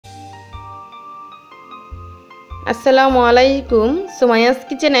আসসালামু আলাইকুম। সুমাইয়াস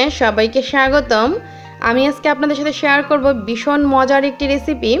কিচেনে সবাইকে স্বাগতম। আমি আজকে আপনাদের সাথে শেয়ার করব ভীষণ মজার একটি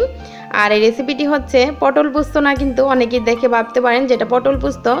রেসিপি। আর এই রেসিপিটি হচ্ছে পটল পোস্ত না, কিন্তু অনেকেই দেখে ভাবতে পারেন যেটা পটল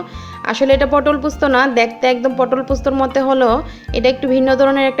পোস্ত। আসলে এটা পটল পোস্ত না, দেখতে একদম পটল পোস্তর মতো হলেও এটা একটু ভিন্ন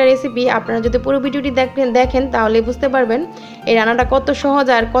ধরনের একটা রেসিপি। আপনারা যদি পুরো ভিডিওটি দেখেন তাহলে বুঝতে পারবেন এই রান্নাটা কত সহজ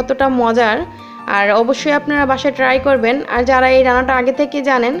আর কতটা মজার। আর অবশ্যই আপনারা বাসায় ট্রাই করবেন। আর যারা এই রান্নাটা আগে থেকে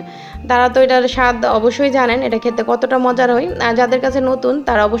জানেন তারা তো এটার স্বাদ অবশ্যই জানেন এটা খেতে কতটা মজার হয়। আর যাদের কাছে নতুন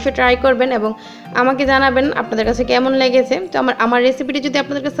তারা অবশ্যই ট্রাই করবেন এবং আমাকে জানাবেন আপনাদের কাছে কেমন লেগেছে। তো আমার রেসিপিটি যদি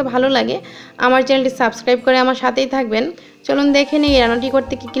আপনাদের কাছে ভালো লাগে আমার চ্যানেলটি সাবস্ক্রাইব করে আমার সাথেই থাকবেন। চলুন দেখে নিই এই রান্নাটি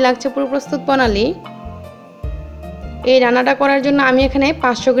করতে কী কী লাগছে পুরো প্রস্তুত প্রণালী। এই রান্নাটা করার জন্য আমি এখানে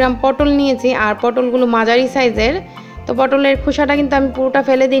 500 গ্রাম পটল নিয়েছি, আর পটলগুলো মাঝারি সাইজের। তো পটলের খোসাটা কিন্তু আমি পুরোটা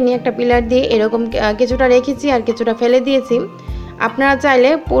ফেলে দিইনি, একটা পিলার দিয়ে এরকম কিছুটা রেখেছি আর কিছুটা ফেলে দিয়েছি। আপনারা চাইলে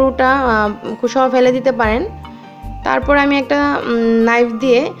পুরোটা খোসাও ফেলে দিতে পারেন। তারপর আমি একটা নাইফ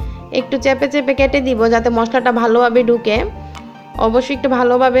দিয়ে একটু চেপে চেপে কেটে দিব যাতে মশলাটা ভালোভাবে ঢুকে। অবশ্যই একটু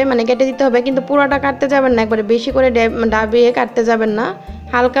ভালোভাবে কেটে দিতে হবে, কিন্তু পুরোটা কাটতে যাবেন না, একবারে বেশি করে ডাবিয়ে কাটতে যাবেন না,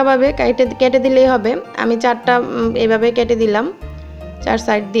 হালকাভাবে কেটে দিলেই হবে। আমি 4টা এভাবে কেটে দিলাম 4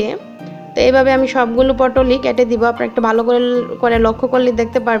 সাইড দিয়ে। তো এইভাবে আমি সবগুলো পটলই কেটে দিব। আপনারা একটু ভালো করে লক্ষ্য করলে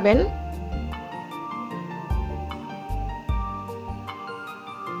দেখতে পারবেন।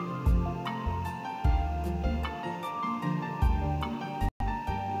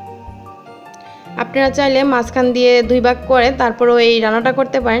 আপনারা চাইলে মাঝখান দিয়ে 2 ভাগ করে তারপরও এই রান্নাটা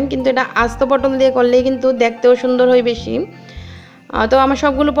করতে পারেন, কিন্তু এটা আস্ত পটল দিয়ে করলেই কিন্তু দেখতেও সুন্দর হয় বেশি। তো আমার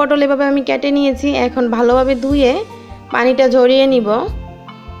সবগুলো পটল এভাবে আমি কেটে নিয়েছি। এখন ভালোভাবে ধুয়ে পানিটা ঝরিয়ে নিব।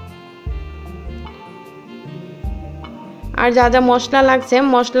 আর যা যা মশলা লাগছে,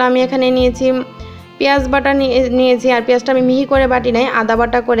 মশলা আমি এখানে নিয়েছি পেঁয়াজ বাটা নিয়েছি। আর পেঁয়াজটা আমি মিহি করে বাটি নাই, আদা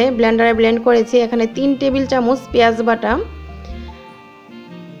বাটা করে ব্লেন্ডারে ব্লেন্ড করেছি। এখানে 3 টেবিল চামচ পেঁয়াজ বাটা,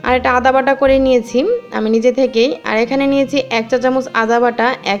 আর এটা আদা বাটা করে নিয়েছি আমি নিজে থেকেই। আর এখানে নিয়েছি 1 চা চামচ আদা বাটা,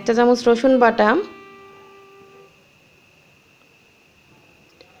 1 চা চামচ রসুন বাটা,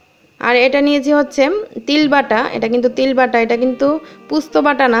 আর এটা নিয়েছি হচ্ছে তিল বাটা। এটা কিন্তু তিল বাটা, এটা কিন্তু পুস্ত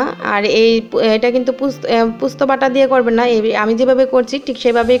বাটা না। আর এটা কিন্তু পুস্ত বাটা দিয়ে করবেন না, আমি যেভাবে করছি ঠিক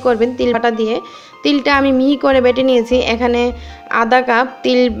সেভাবেই করবেন তিল বাটা দিয়ে। তিলটা আমি মিহি করে বেটে নিয়েছি। এখানে আধা কাপ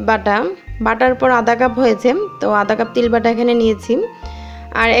তিল বাটার পর আধা কাপ হয়েছে, তো আধা কাপ তিল বাটা এখানে নিয়েছি।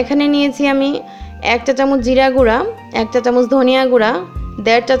 আর এখানে নিয়েছি আমি 1 চা চামচ জিরা গুঁড়া, 1 চা চামচ ধনিয়া গুঁড়া,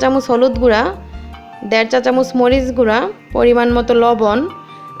 1.5 চা চামচ হলুদ গুঁড়া, 1.5 চা চামচ মরিচ গুঁড়া, পরিমাণ মতো লবণ।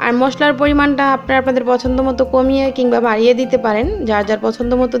 আর মশলার পরিমাণটা আপনাদের পছন্দ মতো কমিয়ে কিংবা বাড়িয়ে দিতে পারেন, যার যার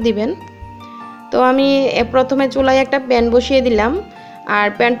পছন্দ মতো দিবেন। তো আমি প্রথমে চুলায় একটা প্যান বসিয়ে দিলাম, আর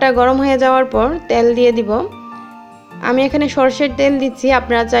প্যানটা গরম হয়ে যাওয়ার পর তেল দিয়ে দিব। আমি এখানে সরষের তেল দিচ্ছি,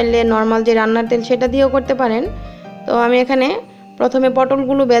 আপনারা চাইলে নর্মাল যে রান্নার তেল সেটা দিয়েও করতে পারেন। তো আমি এখানে প্রথমে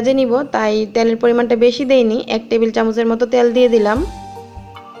পটলগুলো ভেজে নিব, তাই তেলের পরিমাণটা বেশি দেইনি, 1 টেবিল চামচের মতো তেল দিয়ে দিলাম।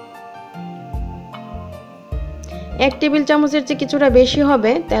 1 টেবিল চামচের চেয়ে কিছুটা বেশি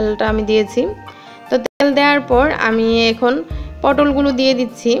হবে তেলটা আমি দিয়েছি। তো তেল দেওয়ার পর আমি এখন পটলগুলো দিয়ে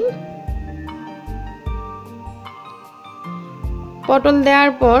দিচ্ছি। পটল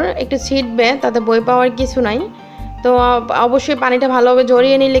দেওয়ার পর একটু ছিটবে, তাতে বই পাওয়ার কিছু নাই। তো অবশ্যই পানিটা ভালোভাবে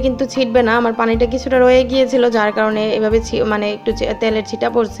ঝরিয়ে নিলে কিন্তু ছিটবে না। আমার পানিটা কিছুটা রয়ে গিয়েছিল, যার কারণে এভাবে একটু তেলের ছিটা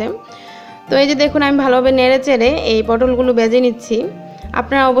পড়ছে। তো এই যে দেখুন আমি ভালোভাবে নেড়ে চেড়ে এই পটলগুলো ভেজে নিচ্ছি।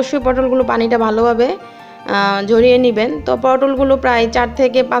 আপনারা অবশ্যই পটলগুলো পানিটা ভালোভাবে ঝরিয়ে নেবেন। তো পটলগুলো প্রায় 4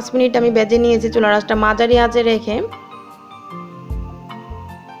 থেকে 5 মিনিট আমি ভেজে নিয়েছি চুলার আঁচটা মাঝারি আঁচে রেখে।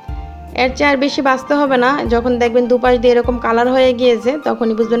 এর চেয়ে আর বেশি ভাজতে হবে না। যখন দেখবেন দুপাশ দিয়ে এরকম কালার হয়ে গিয়েছে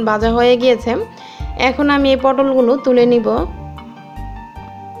তখনই বুঝবেন ভাজা হয়ে গিয়েছে। এখন আমি এই পটলগুলো তুলে নিব।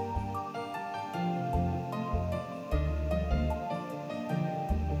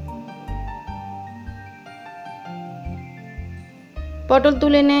 পটল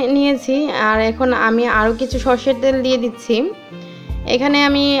তুলে নিয়েছি। আর এখন আমি আরও কিছু সরষের তেল দিয়ে দিচ্ছি। এখানে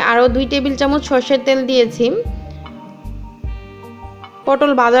আমি আরও 2 টেবিল চামচ সরষের তেল দিয়েছি।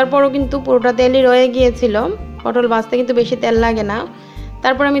 পটল ভাজার পরও কিন্তু পুরোটা তেলই রয়ে গিয়েছিল, পটল ভাজতে কিন্তু বেশি তেল লাগে না।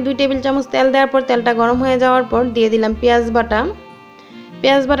 তারপর আমি 2 টেবিল চামচ তেল দেওয়ার পর তেলটা গরম হয়ে যাওয়ার পর দিয়ে দিলাম পেঁয়াজ বাটা।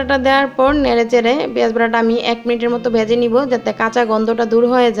 পেঁয়াজ বাটাটা দেওয়ার পর নেড়ে চেড়ে পেঁয়াজ বাটাটা আমি 1 মিনিটের মতো ভেজে নিব, যাতে কাঁচা গন্ধটা দূর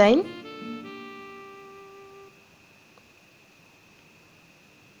হয়ে যায়।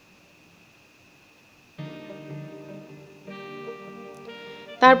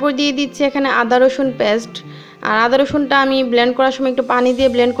 তারপর দিয়ে দিচ্ছি এখানে আদা রসুন পেস্ট। আর আদা রসুনটা আমি ব্লেন্ড করার সময় একটু পানি দিয়ে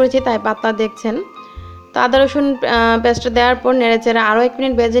ব্লেন্ড করেছি, তাই পাতলা দেখছেন। তো আদা রসুন পেস্টটা দেওয়ার পর নেড়ে চেড়ে আরও 1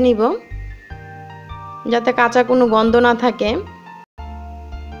 মিনিট ভেজে নিব, যাতে কাঁচা কোনো গন্ধ না থাকে।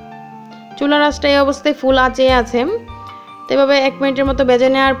 চুলার আঁচটা এই অবস্থায় ফুল আঁচে আছে। তো এভাবে 1 মিনিটের মতো ভেজে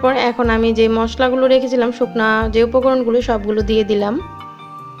নেওয়ার পর এখন আমি যে মশলাগুলো রেখেছিলাম, শুকনা যে উপকরণগুলো সবগুলো দিয়ে দিলাম।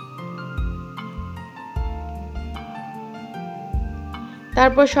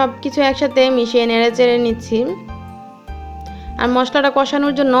 তারপর সব কিছু একসাথে মিশিয়ে নেড়ে চেড়ে নিচ্ছি। আর মশলাটা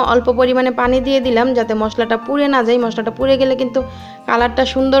কষানোর জন্য অল্প পরিমাণে পানি দিয়ে দিলাম, যাতে মশলাটা পুড়ে না যায়। মশলাটা পুড়ে গেলে কিন্তু কালারটা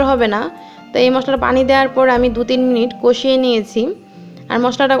সুন্দর হবে না। তো এই মশলাটা পানি দেওয়ার পর আমি 2-3 মিনিট কষিয়ে নিয়েছি। আর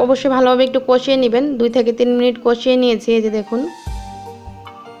মশলাটা অবশ্যই ভালোভাবে একটু কষিয়ে নেবেন, 2 থেকে 3 মিনিট কষিয়ে নিয়েছি। এই যে দেখুন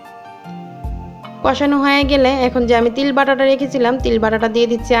কষানো হয়ে গেলে এখন যে আমি তিল বাটাটা রেখেছিলাম, তিল বাটাটা দিয়ে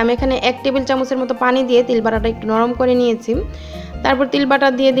দিচ্ছি। আমি এখানে 1 টেবিল চামচের মতো পানি দিয়ে তিল বাটাটা একটু নরম করে নিয়েছি। তারপর তিল বাটা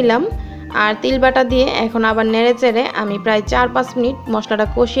দিয়ে দিলাম। আর তিল বাটা দিয়ে এখন আবার নেড়ে চেড়ে আমি প্রায় 4-5 মিনিট মশলাটা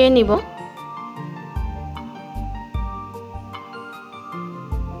কষিয়ে নিব।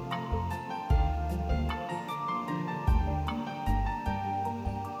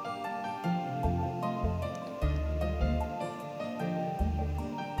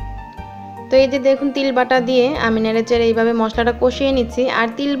 তো এই যে দেখুন তিল বাটা দিয়ে আমি নেড়েচেড়ে এইভাবে মশলাটা কষিয়ে নিচ্ছি। আর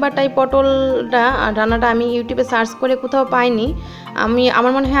তিল বাটাই পটলটা রান্নাটা আমি ইউটিউবে সার্চ করে কোথাও পাইনি,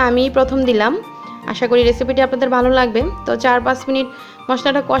 আমার মনে হয় আমিই প্রথম দিলাম। আশা করি রেসিপিটি আপনাদের ভালো লাগবে। তো 4-5 মিনিট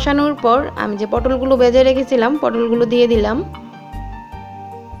মশলাটা কষানোর পর আমি যে পটলগুলো ভেজে রেখেছিলাম পটলগুলো দিয়ে দিলাম।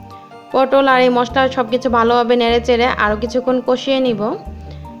 পটল আর এই মশলা সব কিছু ভালোভাবে নেড়েচেড়ে আরও কিছুক্ষণ কষিয়ে নিব।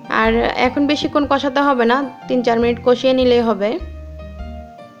 আর এখন বেশিক্ষণ কষাতে হবে না, 3-4 মিনিট কষিয়ে নিলেই হবে।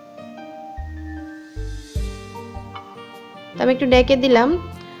 আমি একটু ডেকে দিলাম।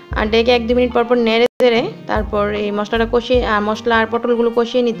 আর ডেকে 1-2 মিনিট পর পর নেড়ে চেড়ে তারপর এই মশলাটা কষিয়ে মশলা আর পটলগুলো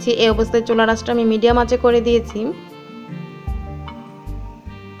কষিয়ে নিচ্ছি। এই অবস্থায় চুলার আঁচটা আমি মিডিয়াম আঁচে করে দিয়েছি।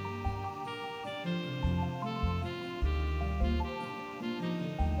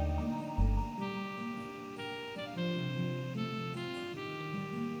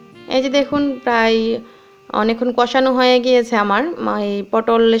 এই যে দেখুন প্রায় অনেকক্ষণ কষানো হয়ে গিয়েছে আমার, এই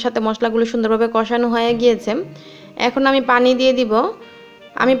পটলের সাথে মশলাগুলো সুন্দরভাবে কষানো হয়ে গিয়েছে। এখন আমি পানি দিয়ে দিব।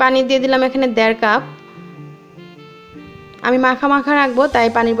 আমি পানি দিয়ে দিলাম এখানে 1.5 কাপ। আমি মাখা মাখা রাখবো, তাই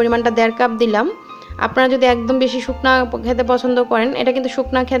পানির পরিমাণটা 1.5 কাপ দিলাম। আপনারা যদি একদম বেশি শুকনা খেতে পছন্দ করেন, এটা কিন্তু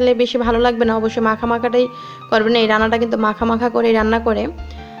শুকনা খেলে বেশি ভালো লাগবে না, অবশ্যই মাখা মাখাটাই করবেন। এই রান্নাটা কিন্তু মাখা মাখা করে রান্না করে।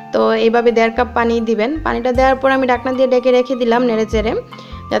 তো এইভাবে 1.5 কাপ পানি দিবেন। পানিটা দেওয়ার পর আমি ঢাকনা দিয়ে ডেকে রেখে দিলাম নেড়ে চেড়ে,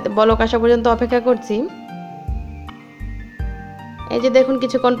 যাতে বলক আসা পর্যন্ত অপেক্ষা করছি। এই যে দেখুন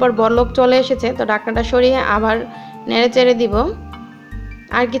কিছুক্ষণ পর বলক চলে এসেছে। তো ঢাকনাটা সরিয়ে আবার নেড়ে চেড়ে দিব।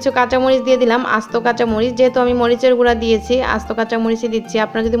 আর কিছু কাঁচামরিচ দিয়ে দিলাম, আস্ত কাঁচামরিচ। যেহেতু আমি মরিচের গুঁড়া দিয়েছি, আস্ত কাঁচামরিচই দিচ্ছি।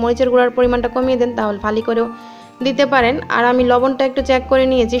 আপনারা যদি মরিচের গুঁড়ার পরিমাণটা কমিয়ে দেন তাহলে ফালি করেও দিতে পারেন। আর আমি লবণটা একটু চেক করে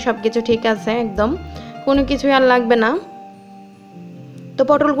নিয়েছি, সব কিছু ঠিক আছে একদম, কোনো কিছুই আর লাগবে না। তো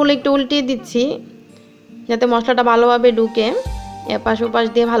পটলগুলো একটু উল্টিয়ে দিচ্ছি যাতে মশলাটা ভালোভাবে ঢুকে, এপাশ ওপাশ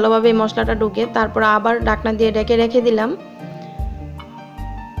দিয়ে ভালোভাবে মশলাটা ঢুকে। তারপর আবার ঢাকনা দিয়ে ঢেকে রেখে দিলাম।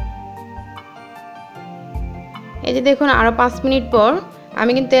 এই যে দেখুন আরও 5 মিনিট পর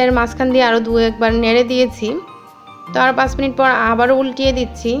আমি কিন্তু এর মাঝখান দিয়ে আরও 2-1 বার নেড়ে দিয়েছি। তো আরও 5 মিনিট পর আবারও উল্টিয়ে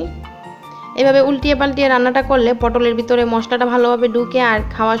দিচ্ছি। এভাবে উল্টিয়ে পাল্টিয়ে রান্নাটা করলে পটলের ভিতরে মশলাটা ভালোভাবে ঢুকে আর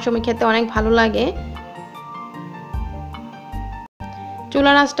খাওয়ার সময় খেতে অনেক ভালো লাগে।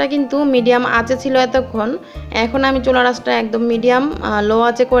 চুলার আঁচটা কিন্তু মিডিয়াম আঁচে ছিল এতক্ষণ। এখন আমি চুলার আঁচটা একদম মিডিয়াম লো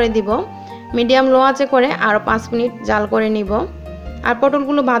আঁচে করে দিব। মিডিয়াম লো আঁচে করে আরও 5 মিনিট জাল করে নিব। আর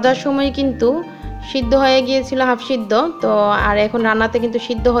পটলগুলো ভাজার সময় কিন্তু সিদ্ধ হয়ে গিয়েছিল, হাফ সিদ্ধ। তো আর এখন রান্নাতে কিন্তু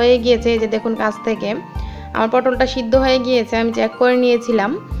সিদ্ধ হয়ে গিয়েছে। এই যে দেখুন কাছ থেকে আমার পটলটা সিদ্ধ হয়ে গিয়েছে, আমি চেক করে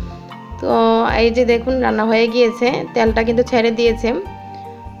নিয়েছিলাম। তো এই যে দেখুন রান্না হয়ে গিয়েছে, তেলটা কিন্তু ছেড়ে দিয়েছে।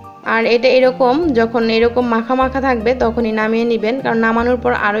 আর এটা এরকম যখন এরকম মাখা মাখা থাকবে তখনই নামিয়ে নেবেন, কারণ নামানোর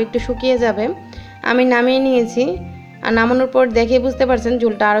পর আরও একটু শুকিয়ে যাবে। আমি নামিয়ে নিয়েছি। আর নামানোর পর দেখে বুঝতে পারছেন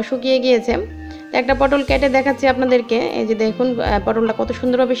ঝোলটা আরও শুকিয়ে গিয়েছে। তো একটা পটল কেটে দেখাচ্ছি আপনাদেরকে। এই যে দেখুন পটলটা কত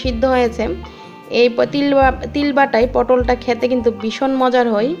সুন্দরভাবে সিদ্ধ হয়েছে। এই তিল বাটাই পটলটা খেতে কিন্তু ভীষণ মজার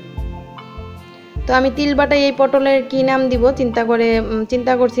হয়। তো আমি তিল বাটাই এই পটলের কি নাম দিব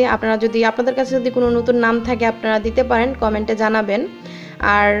চিন্তা করছি। আপনাদের কাছে যদি কোনো নতুন নাম থাকে আপনারা দিতে পারেন, কমেন্টে জানাবেন।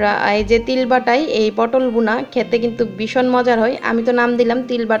 আর এই যে তিল বাটাই এই পটল বুনা খেতে কিন্তু ভীষণ মজার হয়। আমি তো নাম দিলাম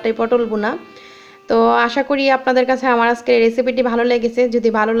তিল বাটাই পটল বুনা। তো আশা করি আপনাদের কাছে আমার আজকের রেসিপিটি ভালো লেগেছে। যদি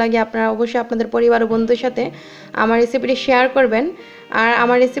ভালো লাগে আপনারা অবশ্যই আপনাদের পরিবার ও বন্ধুদের সাথে আমার রেসিপিটি শেয়ার করবেন। আর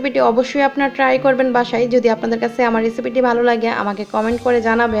আমার রেসিপিটি অবশ্যই আপনারা ট্রাই করবেন বাসায়। যদি আপনাদের কাছে আমার রেসিপিটি ভালো লাগে আমাকে কমেন্ট করে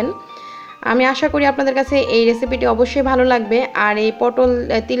জানাবেন। আমি আশা করি আপনাদের কাছে এই রেসিপিটি অবশ্যই ভালো লাগবে। আর এই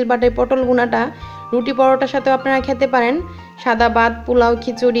তিল বাটাই পটল বুনাটা রুটি পরোটার সাথেও আপনারা খেতে পারেন, সাদা ভাত, পোলাও,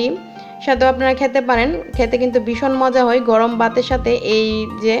 খিচুড়ি সাথেও আপনারা খেতে পারেন। খেতে কিন্তু ভীষণ মজা হয় গরম ভাতের সাথে। এই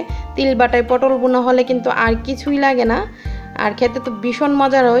যে তিল বাটাই পটল বুনা হলে কিন্তু আর কিছুই লাগে না। আর খেতে তো ভীষণ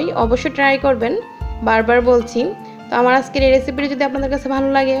মজার হয়, অবশ্যই ট্রাই করবেন, বারবার বলছি। তো আমার আজকের এই রেসিপিটি যদি আপনাদের কাছে ভালো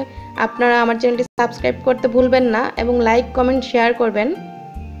লাগে, আপনারা আমার চ্যানেলটি সাবস্ক্রাইব করতে ভুলবেন না এবং লাইক কমেন্ট শেয়ার করবেন।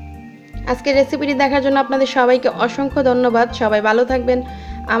 আজকের রেসিপিটি দেখার জন্য আপনাদের সবাইকে অসংখ্য ধন্যবাদ। সবাই ভালো থাকবেন,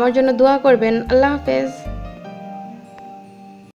 আমার জন্য দোয়া করবেন। আল্লাহ হাফেজ।